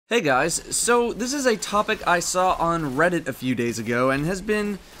Hey guys, so this is a topic I saw on Reddit a few days ago and has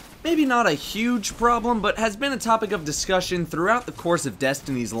been maybe not a huge problem, but has been a topic of discussion throughout the course of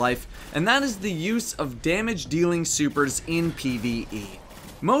Destiny's life, and that is the use of damage dealing supers in PvE.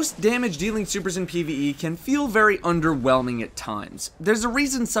 Most damage dealing supers in PvE can feel very underwhelming at times. There's a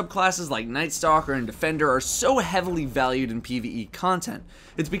reason subclasses like Nightstalker and Defender are so heavily valued in PvE content.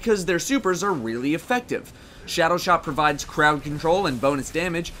 It's because their supers are really effective. Shadowshot provides crowd control and bonus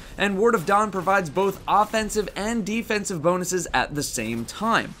damage, and Ward of Dawn provides both offensive and defensive bonuses at the same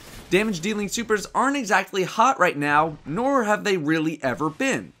time. Damage dealing supers aren't exactly hot right now, nor have they really ever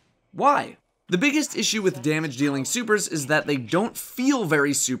been. Why? The biggest issue with damage dealing supers is that they don't feel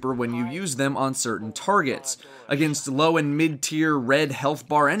very super when you use them on certain targets. Against low and mid tier red health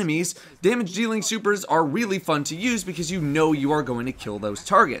bar enemies, damage dealing supers are really fun to use because you know you are going to kill those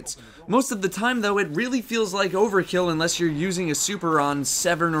targets. Most of the time though, it really feels like overkill unless you're using a super on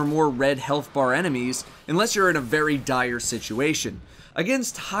 7 or more red health bar enemies, unless you're in a very dire situation.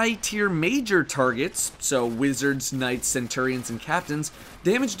 Against high-tier major targets, so wizards, knights, centurions, and captains,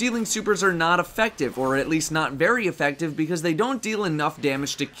 damage-dealing supers are not effective, or at least not very effective, because they don't deal enough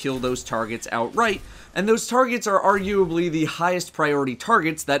damage to kill those targets outright, and those targets are arguably the highest priority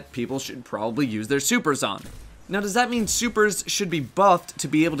targets that people should probably use their supers on. Now, does that mean supers should be buffed to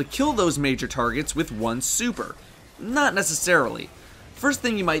be able to kill those major targets with one super? Not necessarily. First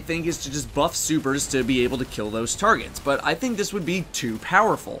thing you might think is to just buff supers to be able to kill those targets, but I think this would be too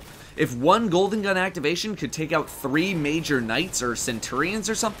powerful. If one Golden Gun activation could take out 3 major knights or centurions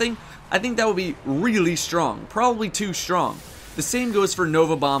or something, I think that would be really strong, probably too strong. The same goes for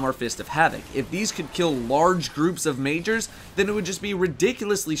Nova Bomb or Fist of Havoc. If these could kill large groups of majors, then it would just be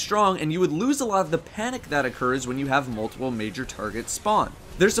ridiculously strong and you would lose a lot of the panic that occurs when you have multiple major targets spawn.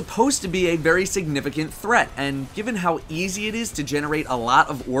 They're supposed to be a very significant threat, and given how easy it is to generate a lot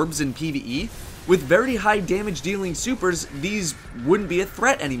of orbs in PvE, with very high damage dealing supers, these wouldn't be a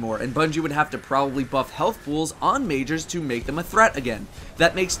threat anymore, and Bungie would have to probably buff health pools on majors to make them a threat again.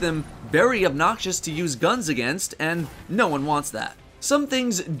 That makes them very obnoxious to use guns against, and no one wants that. Some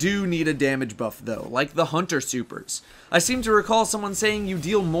things do need a damage buff though, like the Hunter supers. I seem to recall someone saying you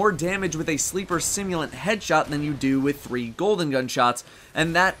deal more damage with a sleeper simulant headshot than you do with 3 golden gun shots,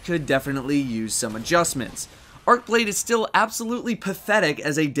 and that could definitely use some adjustments. Arcblade is still absolutely pathetic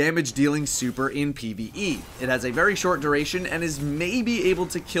as a damage dealing super in PvE. It has a very short duration and is maybe able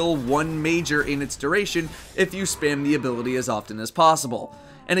to kill one major in its duration if you spam the ability as often as possible.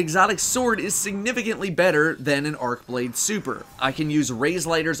 An exotic sword is significantly better than an Arcblade super. I can use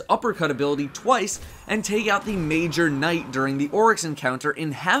Razelighter's uppercut ability twice and take out the major knight during the Oryx encounter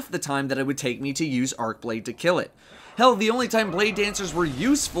in half the time that it would take me to use Arcblade to kill it. Hell, the only time Bladedancers were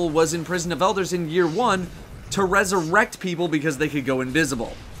useful was in Prison of Elders in Year 1 to resurrect people because they could go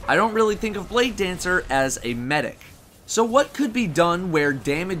invisible. I don't really think of Bladedancer as a medic. So what could be done where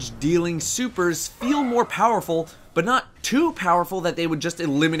damage dealing supers feel more powerful, but not too powerful that they would just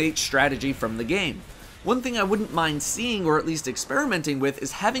eliminate strategy from the game? One thing I wouldn't mind seeing, or at least experimenting with,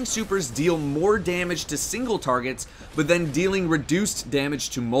 is having supers deal more damage to single targets, but then dealing reduced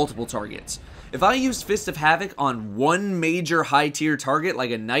damage to multiple targets. If I used Fist of Havoc on one major high tier target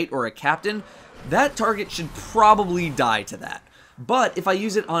like a knight or a captain, that target should probably die to that. But if I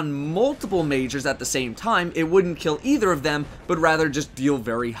use it on multiple majors at the same time, it wouldn't kill either of them, but rather just deal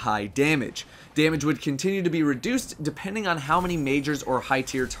very high damage. Damage would continue to be reduced depending on how many majors or high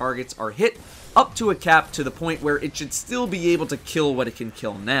tier targets are hit, up to a cap to the point where it should still be able to kill what it can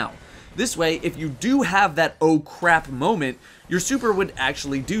kill now. This way, if you do have that oh crap moment, your super would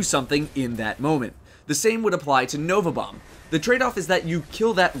actually do something in that moment. The same would apply to Nova Bomb. The trade-off is that you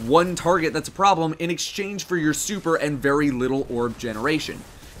kill that one target that's a problem in exchange for your super and very little orb generation.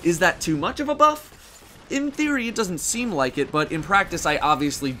 Is that too much of a buff? In theory, it doesn't seem like it, but in practice, I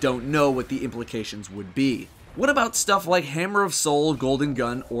obviously don't know what the implications would be. What about stuff like Hammer of Soul, Golden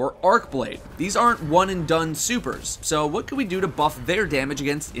Gun, or Arcblade? These aren't one-and-done supers, so what can we do to buff their damage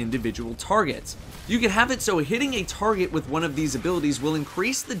against individual targets? You can have it so hitting a target with one of these abilities will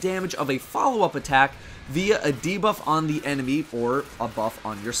increase the damage of a follow-up attack via a debuff on the enemy or a buff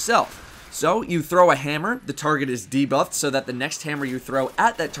on yourself. So you throw a hammer, the target is debuffed so that the next hammer you throw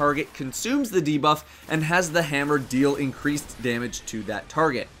at that target consumes the debuff and has the hammer deal increased damage to that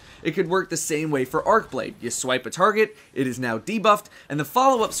target. It could work the same way for Arcblade. You swipe a target, it is now debuffed, and the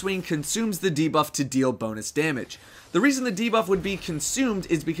follow-up swing consumes the debuff to deal bonus damage. The reason the debuff would be consumed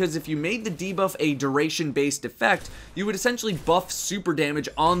is because if you made the debuff a duration-based effect, you would essentially buff super damage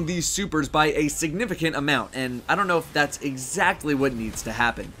on these supers by a significant amount, and I don't know if that's exactly what needs to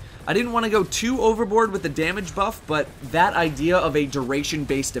happen. I didn't want to go too overboard with the damage buff, but that idea of a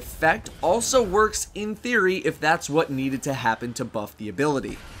duration-based effect also works in theory if that's what needed to happen to buff the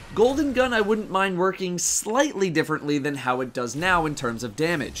ability. Golden Gun I wouldn't mind working slightly differently than how it does now in terms of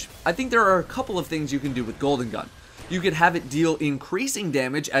damage. I think there are a couple of things you can do with Golden Gun. You could have it deal increasing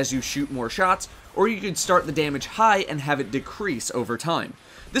damage as you shoot more shots, or you could start the damage high and have it decrease over time.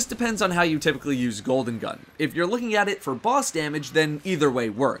 This depends on how you typically use Golden Gun. If you're looking at it for boss damage, then either way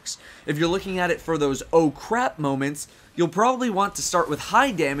works. If you're looking at it for those oh crap moments, you'll probably want to start with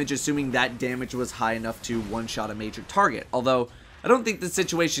high damage, assuming that damage was high enough to one-shot a major target, although I don't think the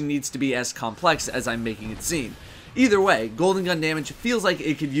situation needs to be as complex as I'm making it seem. Either way, Golden Gun damage feels like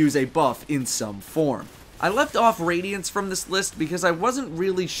it could use a buff in some form. I left off Radiance from this list because I wasn't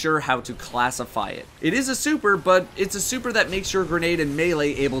really sure how to classify it. It is a super, but it's a super that makes your grenade and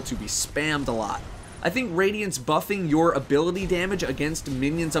melee able to be spammed a lot. I think Radiance buffing your ability damage against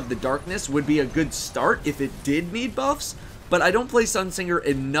minions of the darkness would be a good start if it did need buffs, but I don't play Sunsinger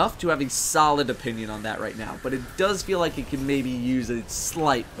enough to have a solid opinion on that right now, but it does feel like it can maybe use a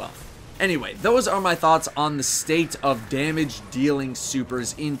slight buff. Anyway, those are my thoughts on the state of damage dealing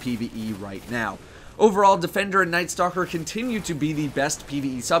supers in PvE right now. Overall, Defender and Night Stalker continue to be the best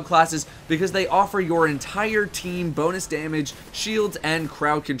PvE subclasses because they offer your entire team bonus damage, shields, and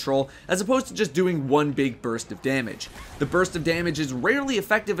crowd control, as opposed to just doing one big burst of damage. The burst of damage is rarely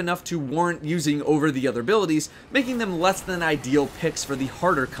effective enough to warrant using over the other abilities, making them less than ideal picks for the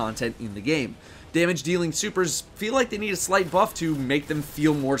harder content in the game. Damage dealing supers feel like they need a slight buff to make them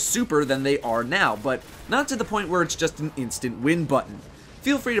feel more super than they are now, but not to the point where it's just an instant win button.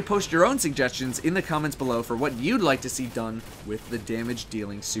 Feel free to post your own suggestions in the comments below for what you'd like to see done with the damage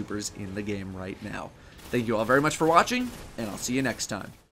dealing supers in the game right now. Thank you all very much for watching, and I'll see you next time.